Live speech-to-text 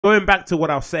going back to what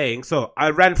I was saying, so I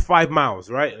ran 5 miles,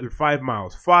 right? 5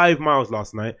 miles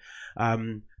last night.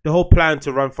 The whole plan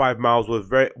to run 5 miles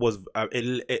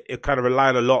it kind of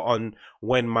relied a lot on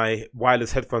when my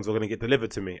wireless headphones were going to get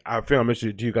delivered to me. I think I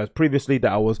mentioned to you guys previously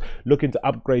that I was looking to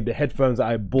upgrade the headphones that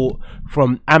I bought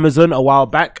from Amazon a while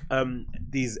back.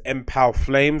 These Mpow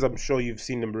Flames, I'm sure you've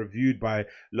seen them reviewed by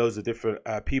loads of different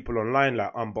people online,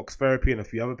 like Unbox Therapy and a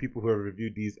few other people who have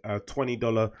reviewed these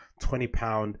 $20,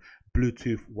 £20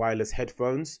 Bluetooth wireless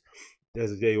headphones. There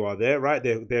you are there, right?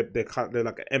 They're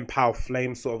like an Mpow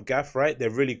Flame sort of gaff, right? They're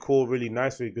really cool, really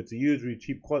nice, really good to use, really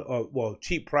cheap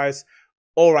cheap price,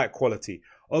 all right quality.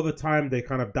 Over time, they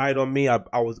kind of died on me. I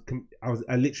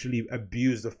literally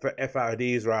abused the F out of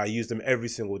these, right? I use them every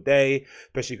single day,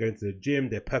 especially going to the gym.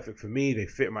 They're perfect for me. They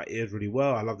fit my ears really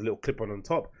well. I love the little clip on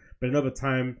top. But another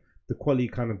time, the quality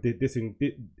kind of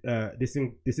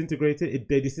disintegrated.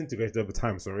 They disintegrated over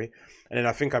time, sorry. And then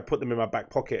I think I put them in my back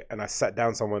pocket and I sat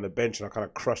down somewhere on the bench and I kind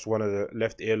of crushed one of the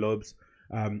left earlobes.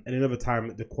 And another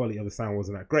time, the quality of the sound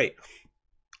wasn't that great.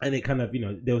 And it kind of,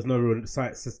 there was no real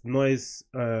noise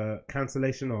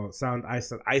cancellation or sound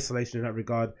isolation in that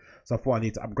regard. So I thought I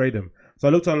need to upgrade them. So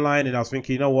I looked online and I was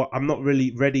thinking, you know what? I'm not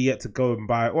really ready yet to go and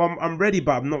buy. Well, I'm ready,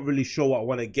 but I'm not really sure what I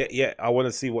want to get yet. I want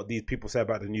to see what these people say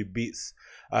about the new Beats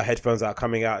headphones that are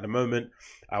coming out at the moment.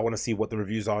 I want to see what the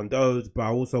reviews are on those, but I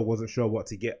also wasn't sure what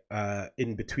to get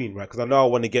in between, right? Because I know I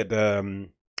want to get the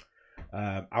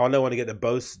the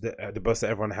Bose, the Bose that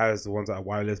everyone has, the ones that are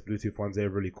wireless Bluetooth ones. They're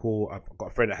really cool. I've got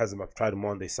a friend that has them. I've tried them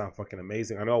on. They sound fucking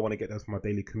amazing. I know I want to get those for my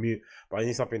daily commute, but I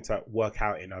need something to work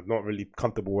out in. I'm not really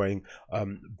comfortable wearing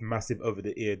massive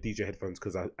over-the-ear DJ headphones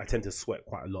because I tend to sweat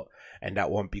quite a lot, and that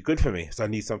won't be good for me. So I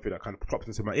need something that kind of pops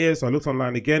into my ears. So I looked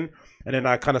online again, and then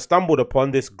I kind of stumbled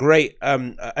upon this great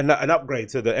an upgrade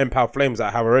to the Mpow Flames that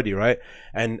I have already, right?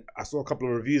 And I saw a couple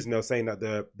of reviews, and they were saying that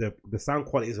the sound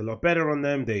quality is a lot better on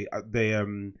them. They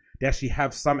actually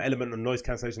have some element of noise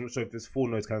cancellation. I'm not sure if it's full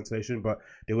noise cancellation, but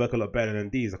they work a lot better than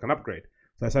these, like an upgrade.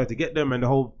 So I decided to get them, and the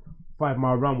whole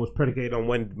 5-mile run was predicated on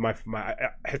when my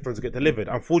headphones would get delivered.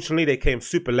 Unfortunately, they came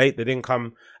super late. They didn't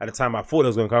come at the time I thought they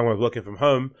was going to come when I was working from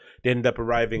home. They ended up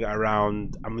arriving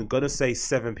around, I'm going to say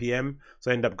 7 p.m. So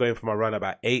I ended up going for my run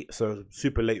about 8. So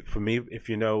super late for me, if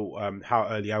you know how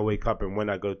early I wake up and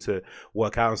when I go to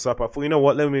work out and stuff. I thought, you know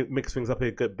what, let me mix things up a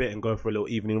good bit and go for a little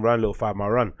evening run, a little 5-mile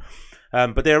run.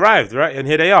 But they arrived, right? And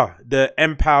here they are, the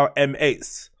Mpow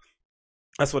M8s.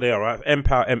 That's what they are, right?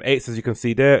 Mpow M8s, as you can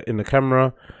see there in the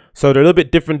camera. So they're a little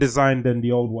bit different design than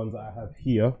the old ones that I have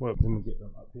here. Well, let me get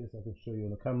them up here so I can show you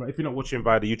on the camera. If you're not watching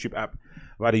via the YouTube app,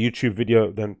 via the YouTube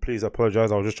video, then please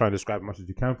apologize. I was just trying to describe as much as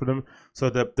you can for them. So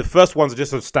the first ones are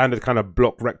just a standard kind of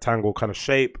block rectangle kind of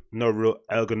shape, no real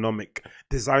ergonomic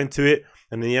design to it.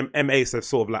 And the M8s have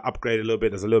sort of like upgraded a little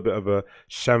bit. There's a little bit of a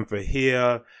chamfer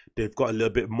here. They've got a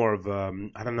little bit more of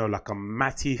I don't know, like a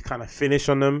matte kind of finish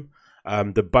on them.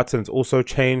 The buttons also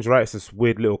changed, right? It's this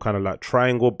weird little kind of like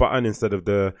triangle button instead of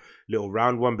the little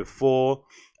round one before.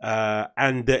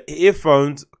 And the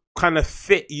earphones kind of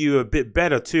fit you a bit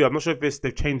better too. I'm not sure if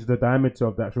they've changed the diameter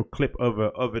of the actual clip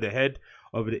over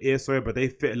the ear, sorry, but they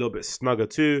fit a little bit snugger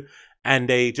too. And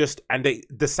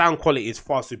the sound quality is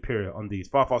far superior on these,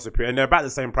 far superior, and they're about the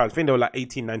same price. I think they were like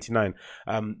 $18.99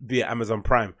 via Amazon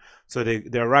Prime. So they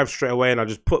arrived straight away, and I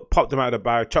just popped them out of the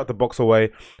bag, chucked the box away,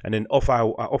 and then off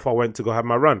I went to go have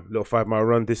my run, little 5-mile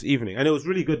run this evening, and it was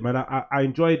really good, man. I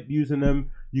enjoyed using them.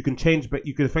 You can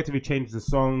effectively change the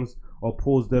songs or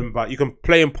pause them, but you can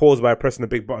play and pause by pressing the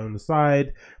big button on the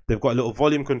side. They've got a little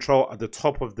volume control at the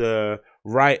top of the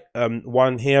right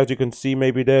one here, as you can see,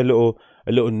 maybe there, a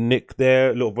little nick there,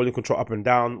 a little volume control up and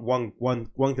down. One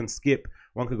can skip,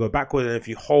 one can go backward, and if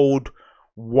you hold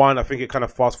one, I think it kind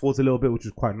of fast forwards a little bit, which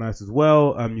is quite nice as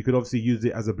well. You could obviously use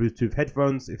it as a Bluetooth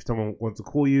headphones if someone wants to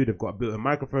call you. They've got a built-in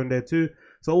microphone there too.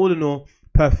 So all in all,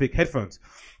 perfect headphones.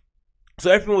 So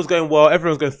everything was going well.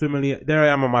 Everyone's going swimmingly. There I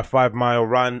am on my 5-mile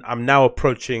run. I'm now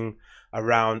approaching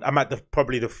around, I'm at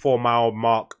probably the 4-mile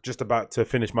mark, just about to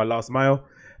finish my last mile.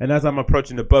 And as I'm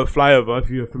approaching the Bow flyover, if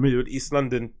you're familiar with East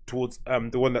London, towards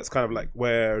the one that's kind of like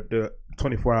where the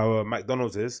 24-hour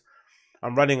McDonald's is,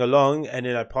 I'm running along, and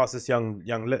then I pass this young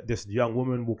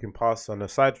woman walking past on a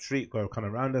side street, go kind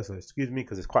of around her. So excuse me,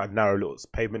 because it's quite a narrow little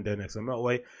pavement there next to the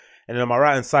motorway. And then on my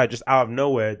right hand side, just out of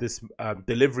nowhere, this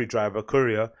delivery driver,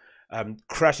 courier,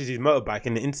 crashes his motorbike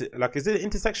in the is it an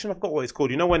intersection? I've got what it's called.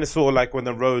 You know when it's sort of like when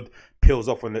the road peels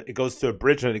off, when it goes to a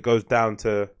bridge and it goes down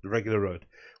to the regular road,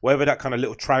 whatever that kind of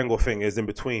little triangle thing is in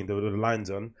between the lines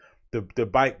on. The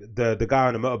guy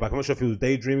on the motorbike, I'm not sure if he was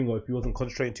daydreaming or if he wasn't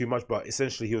concentrating too much, but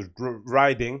essentially he was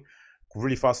riding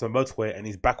really fast on the motorway, and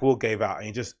his back wheel gave out, and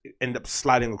he just ended up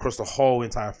sliding across the whole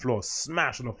entire floor,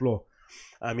 smashed on the floor.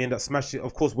 He ended up smashing.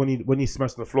 Of course, when he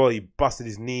smashed on the floor, he busted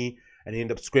his knee, and he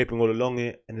ended up scraping all along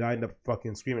it. And I ended up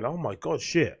fucking screaming, "Oh my god,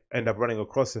 shit!" Ended up running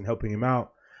across and helping him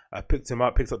out. I picked him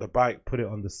up, picked up the bike, put it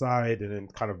on the side, and then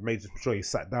kind of made sure he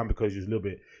sat down because he was a little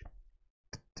bit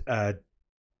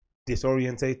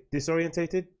disoriented,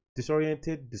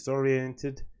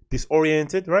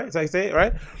 right? Is that how you say it,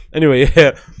 right? Anyway,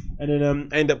 yeah. And then I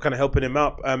ended up kind of helping him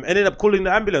up. Ended up calling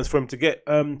the ambulance for him to get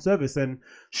service, and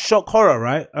shock horror,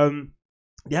 right?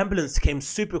 The ambulance came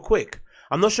super quick.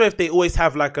 I'm not sure if they always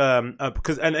have like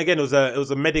because, and again, it was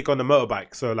a medic on the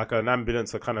motorbike, so like an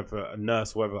ambulance or kind of a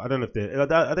nurse, whatever. I don't know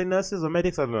if are they nurses or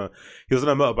medics. I don't know. He was on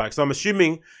a motorbike, so I'm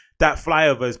assuming that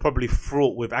flyover is probably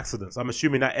fraught with accidents. I'm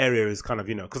assuming that area is kind of,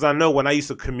 you know, because I know when I used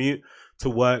to commute to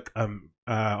work on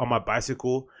my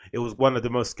bicycle, it was one of the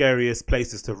most scariest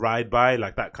places to ride by,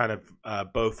 like that kind of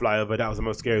Mpow flyover. That was the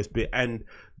most scariest bit, and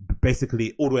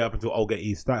basically all the way up until Oldgate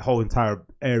East, that whole entire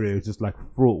area is just like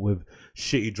fraught with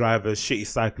shitty drivers, shitty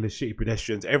cyclists, shitty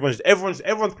pedestrians.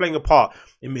 Everyone's playing a part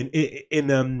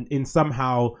in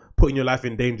somehow putting your life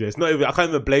in danger. It's not even, I can't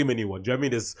even blame anyone. Do you know what I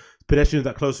mean? There's pedestrians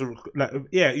that closer, like,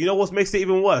 yeah. You know what makes it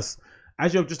even worse?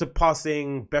 As you're just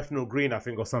passing Bethnal Green, I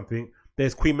think, or something,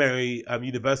 there's Queen Mary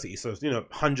University. So, you know,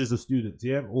 hundreds of students,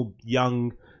 yeah, all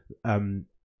young,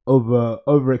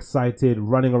 overexcited,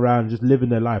 running around, just living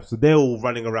their life. So they're all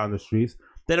running around the streets.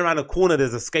 Then around the corner,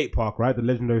 there's a skate park, right? The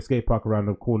legendary skate park around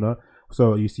the corner.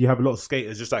 So you see, you have a lot of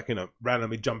skaters just like, you know,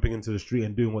 randomly jumping into the street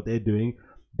and doing what they're doing.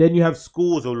 Then you have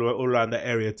schools all around the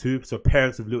area too. So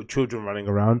parents with little children running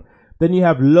around. Then you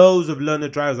have loads of learner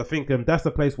drivers. I think that's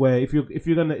the place where if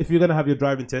you're gonna have your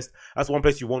driving test, that's one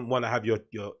place you won't want to have your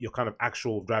kind of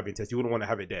actual driving test. You wouldn't want to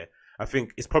have it there. I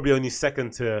think it's probably only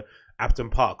second to Upton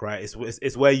Park, right?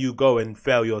 It's where you go and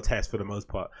fail your test for the most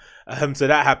part. So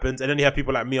that happens, and then you have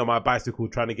people like me on my bicycle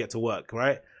trying to get to work,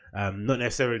 right? Not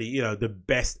necessarily, you know, the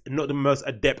best, not the most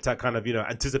adept at kind of, you know,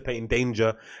 anticipating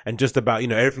danger, and just about, you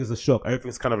know, everything's a shock.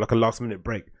 Everything's kind of like a last minute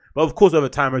break. But of course, over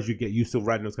time, as you get used to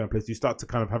riding those kind of places, you start to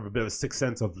kind of have a bit of a sixth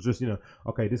sense of just, you know,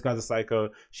 okay, this guy's a psycho.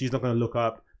 She's not going to look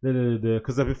up.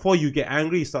 Because before you get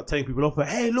angry, you start telling people off,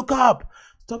 hey, look up.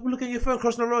 Stop looking at your phone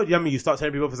crossing the road. Yeah, I mean, you start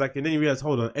telling people off, and then you realize,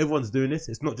 hold on, everyone's doing this.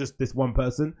 It's not just this one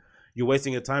person. You're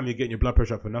wasting your time. You're getting your blood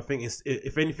pressure up for nothing.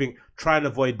 If anything, try and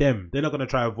avoid them. They're not going to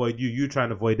try and avoid you. You try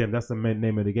and avoid them. That's the main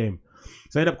name of the game.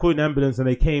 So I ended up calling the ambulance, and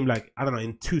they came like, I don't know,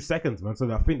 in 2 seconds, man. So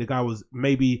I think the guy was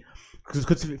maybe,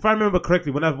 because if I remember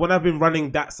correctly, when I've been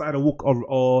running that side of walk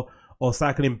or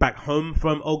cycling back home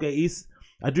from Oldgate East,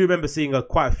 I do remember seeing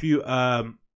quite a few. I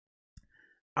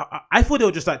thought they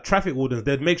were just like traffic wardens.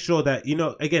 They'd make sure that, you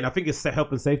know, again, I think it's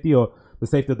health and safety, or the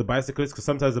safety of the bicyclists, because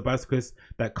sometimes the bicyclists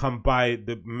that come by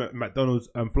the McDonald's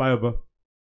flyover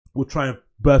will try and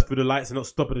burst through the lights and not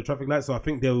stop at the traffic lights. So I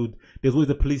think there's always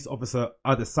a police officer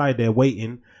either side there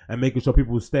waiting and making sure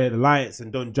people will stay at the lights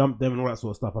and don't jump them and all that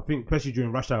sort of stuff. I think especially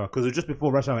during rush hour, because it was just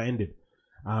before rush hour ended,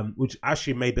 which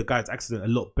actually made the guy's accident a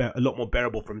lot more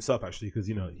bearable for himself, actually, because,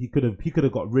 you know, he could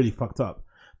have got really fucked up.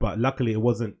 But luckily, it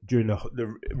wasn't during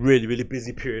the really, really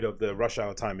busy period of the rush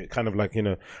hour time. It kind of like, you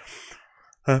know,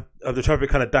 the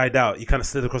traffic kind of died out. He kind of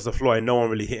slid across the floor and no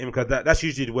one really hit him, because that's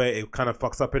usually the way it kind of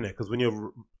fucks up, in it. Because when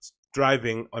you're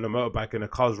driving on a motorbike and a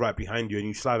car's right behind you and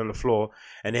you slide on the floor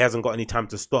and it hasn't got any time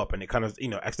to stop, and it kind of, you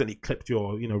know, accidentally clipped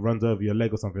your, you know, runs over your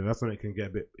leg or something, that's when it can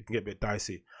get a bit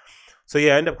dicey. So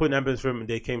yeah, I ended up calling an ambulance for him, and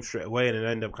they came straight away, and then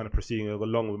I ended up kind of proceeding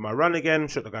along with my run again.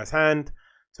 Shook the guy's hand,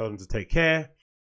 told him to take care.